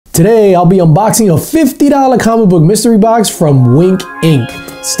Today, I'll be unboxing a $50 comic book mystery box from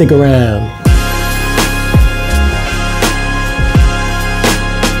W1NKINC. Stick around.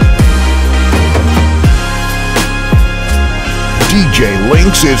 DJ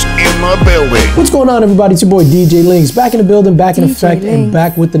LINX is in the building. What's going on, everybody? It's your boy DJ LINX, back in the building, back in effect, and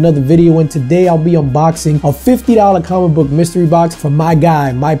back with another video. And today I'll be unboxing a $50 comic book mystery box from my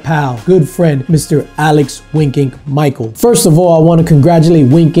guy, my pal, good friend, Mr. W1NKINC Michael. First of all, I want to congratulate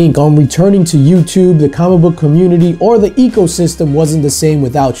W1NKINC on returning to YouTube. The comic book community or the ecosystem wasn't the same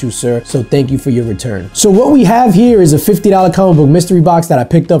without you, sir. So thank you for your return. So what we have here is a $50 comic book mystery box that I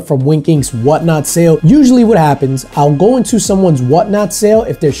picked up from W1NKINC's Whatnot sale. Usually what happens, I'll go into someone's Whatnot sale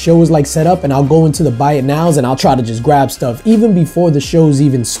if their show is like set up, and I'll go into the buy it nows and I'll try to just grab stuff even before the shows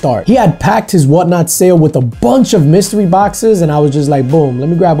even start. He had packed his Whatnot sale with a bunch of mystery boxes, and I was just like, boom, let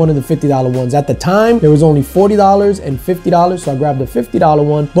me grab one of the $50 ones. At the time, there was only $40 and $50, so I grabbed the $50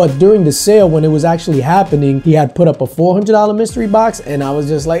 one. But during the sale, when it was actually happening, he had put up a $400 mystery box, and I was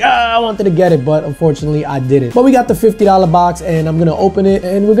just like, I wanted to get it, but unfortunately I didn't. But we got the $50 box, and I'm gonna open it,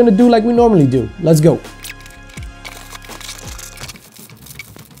 and we're gonna do like we normally do. Let's go.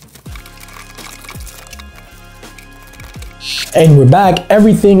 And we're back.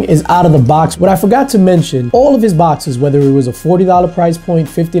 Everything is out of the box. What I forgot to mention, all of his boxes, whether it was a $40 price point,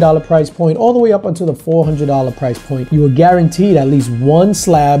 $50 price point, all the way up until the $400 price point, you were guaranteed at least one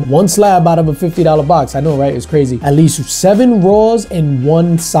slab out of a $50 box. I know, right? It's crazy. At least 7 raws and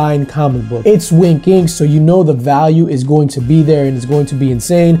 1 signed comic book. It's W1NKINC, so you know the value is going to be there and it's going to be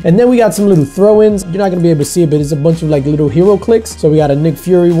insane. And then we got some little throw-ins. You're not gonna be able to see it, but it's a bunch of like little hero clicks. So we got a Nick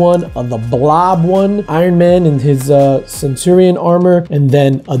Fury one, the Blob one, Iron Man and his Centurion armor, and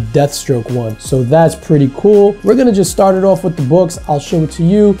then a Deathstroke one. So that's pretty cool. We're gonna just start it off with the books. I'll show it to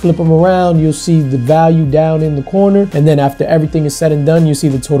you, flip them around, you'll see the value down in the corner, and then after everything is said and done, you see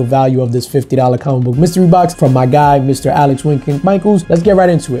the total value of this $50 comic book mystery box from my guy, Mr. W1NKINC Michaels. Let's get right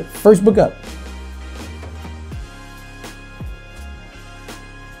into it. First book up.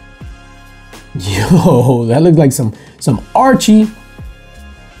 Yo, that looked like some Archie.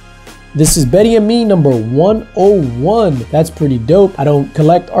 This is Betty and Me number 101. That's pretty dope. I don't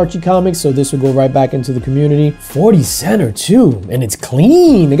collect Archie comics, so this will go right back into the community. 40 center too, and it's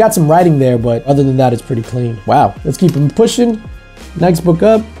clean. They got some writing there, but other than that, it's pretty clean. Wow, let's keep them pushing. Next book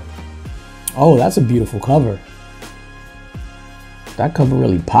up. Oh, that's a beautiful cover. That cover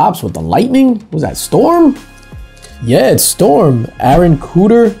really pops with the lightning. Was that Storm? Yeah, it's Storm. Aaron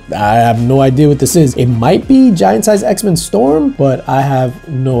Cooter. I have no idea what this is. It might be Giant Size X-Men Storm, but I have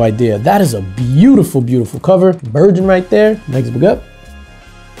no idea. That is a beautiful, beautiful cover. Virgin right there. Next book up.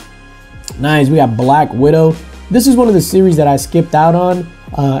 Nice, we got Black Widow. This is one of the series that I skipped out on,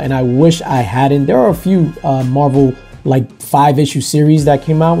 and I wish I hadn't. There are a few Marvel like 5-issue series that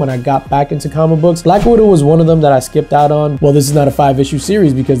came out when I got back into comic books. Black Widow was one of them that I skipped out on. Well, this is not a 5-issue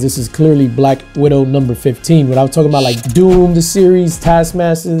series because this is clearly Black Widow number 15. When I was talking about like Doom the series,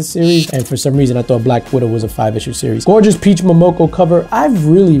 Taskmaster the series, and for some reason I thought Black Widow was a 5-issue series. Gorgeous Peach Momoko cover. I've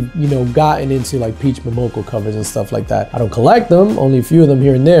really, gotten into like Peach Momoko covers and stuff like that. I don't collect them, only a few of them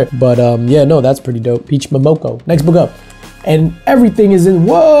here and there, but yeah, no, that's pretty dope. Peach Momoko. Next book up. And everything is in,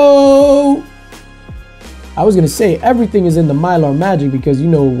 whoa! I was gonna say everything is in the Mylar magic because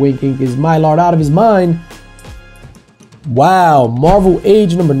W1NKINC is Mylar out of his mind. Wow, Marvel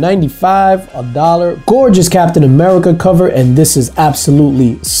Age number 95, $1. Gorgeous Captain America cover, and this is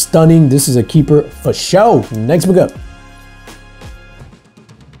absolutely stunning. This is a keeper for show. Next book up.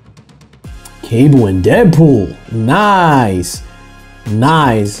 Cable and Deadpool, nice.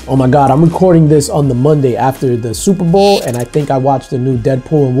 Nice. Oh my God, I'm recording this on the Monday after the Super Bowl, and I think I watched the new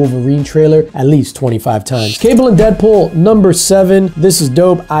Deadpool and Wolverine trailer at least 25 times. Cable and Deadpool number 7. This is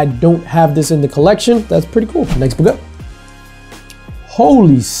dope. I don't have this in the collection. That's pretty cool. Next book up.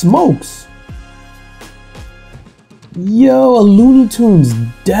 Holy smokes. Yo, a Looney Tunes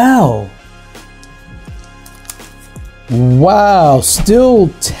Dell. Wow,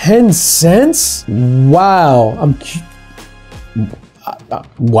 still 10 cents? Wow,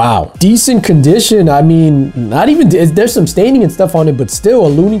 wow, decent condition. I mean, not even, there's some staining and stuff on it, but still a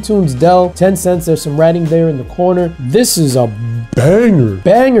Looney Tunes Dell, 10 cents. There's some writing there in the corner. This is a banger.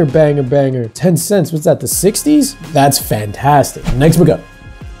 Banger, banger, banger. 10 cents, what's that, the 60s? That's fantastic. Next book up.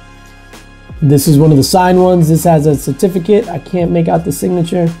 This is one of the signed ones. This has a certificate. I can't make out the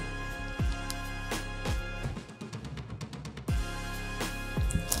signature.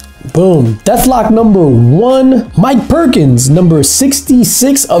 Boom. Deathlock number 1. Mike Perkins, number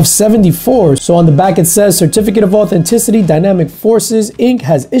 66 of 74. So on the back it says, Certificate of Authenticity, Dynamic Forces, Inc.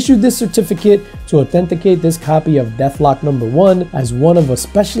 has issued this certificate to authenticate this copy of Deathlock number 1 as one of a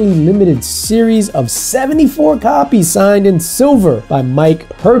specially limited series of 74 copies signed in silver by Mike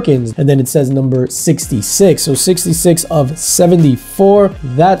Perkins. And then it says number 66. So 66 of 74.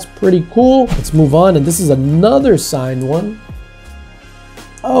 That's pretty cool. Let's move on. And this is another signed one.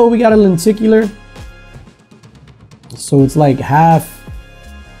 Oh, we got a lenticular. So it's like half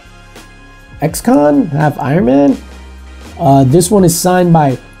X-Con, half Iron Man. This one is signed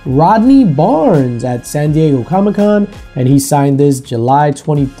by Rodney Barnes at San Diego Comic-Con, and he signed this July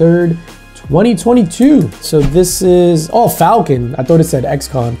 23rd, 2022. So this is, oh, Falcon. I thought it said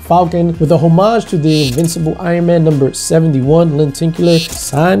X-Con. Falcon with a homage to the Invincible Iron Man number 71 lenticular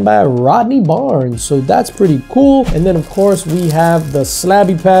signed by Rodney Barnes. So that's pretty cool. And then of course we have the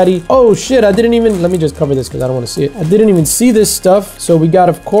Slabby Patty. Oh shit, I didn't even, let me just cover this because I don't want to see it. I didn't even see this stuff. So we got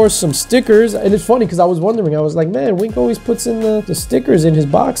of course some stickers. And it's funny because I was wondering, I was like, man, Wink always puts in the stickers in his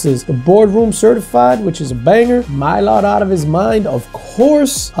boxes. The Boardroom Certified, which is a banger. Mylot Out of His Mind, of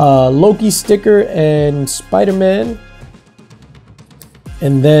course. Loki sticker and Spider-Man.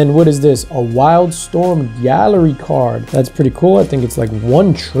 And then what is this? A Wildstorm Gallery card. That's pretty cool. I think it's like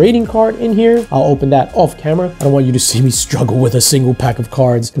one trading card in here. I'll open that off camera. I don't want you to see me struggle with a single pack of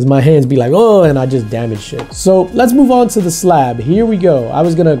cards because my hands be like, oh, and I just damage shit. So let's move on to the slab. Here we go. I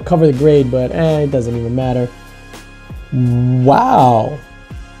was gonna cover the grade, but it doesn't even matter. Wow.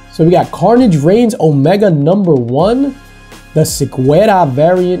 So we got Carnage Reigns Omega number 1. The Sequera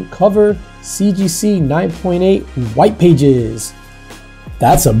variant cover, CGC 9.8 white pages.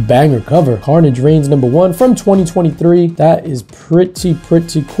 That's a banger cover. Carnage Reigns number 1 from 2023. That is pretty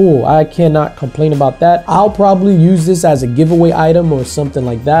cool. I cannot complain about that. I'll probably use this as a giveaway item or something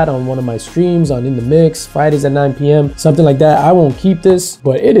like that on one of my streams on In The Mix, Fridays at 9 p.m. Something like that. I won't keep this,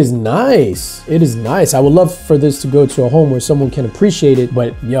 but it is nice. It is nice. I would love for this to go to a home where someone can appreciate it,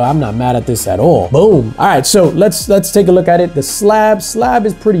 but yo, I'm not mad at this at all. Boom. All right, so let's take a look at it. The slab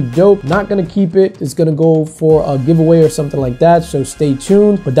is pretty dope. Not gonna keep it. It's gonna go for a giveaway or something like that, so stay tuned.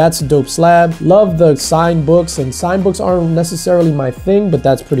 But that's a dope slab. Love the signed books, and signed books aren't necessarily my thing, but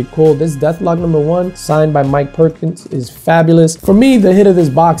that's pretty cool. This Deathlock number 1 signed by Mike Perkins is fabulous. For me, the hit of this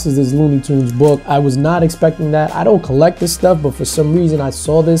box is this Looney Tunes book. I was not expecting that. I don't collect this stuff, but for some reason I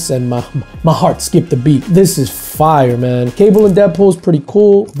saw this and my heart skipped a beat. This is fire, man. Cable and Deadpool is pretty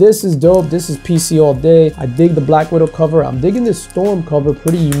cool. This is dope. This is PC all day. I dig the Black Widow cover. I'm digging this Storm cover,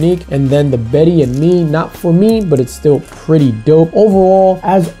 pretty unique. And then the Betty and Me, not for me, but it's still pretty dope. Overall,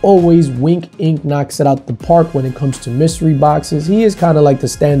 as always, Wink Inc. knocks it out the park when it comes to mystery boxes. He is kind of like the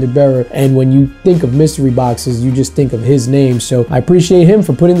standard bearer, and when you think of mystery boxes, you just think of his name. So I appreciate him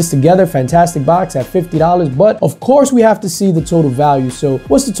for putting this together. Fantastic box at $50, but of course we have to see the total value. So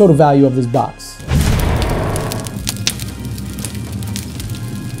what's the total value of this box?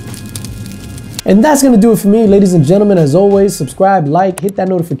 And that's gonna do it for me, ladies and gentlemen. As always, subscribe, like, hit that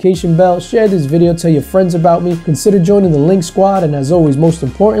notification bell, share this video, tell your friends about me, consider joining the LINX squad, and as always, most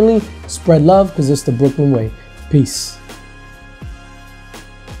importantly, spread love because it's the Brooklyn way. Peace.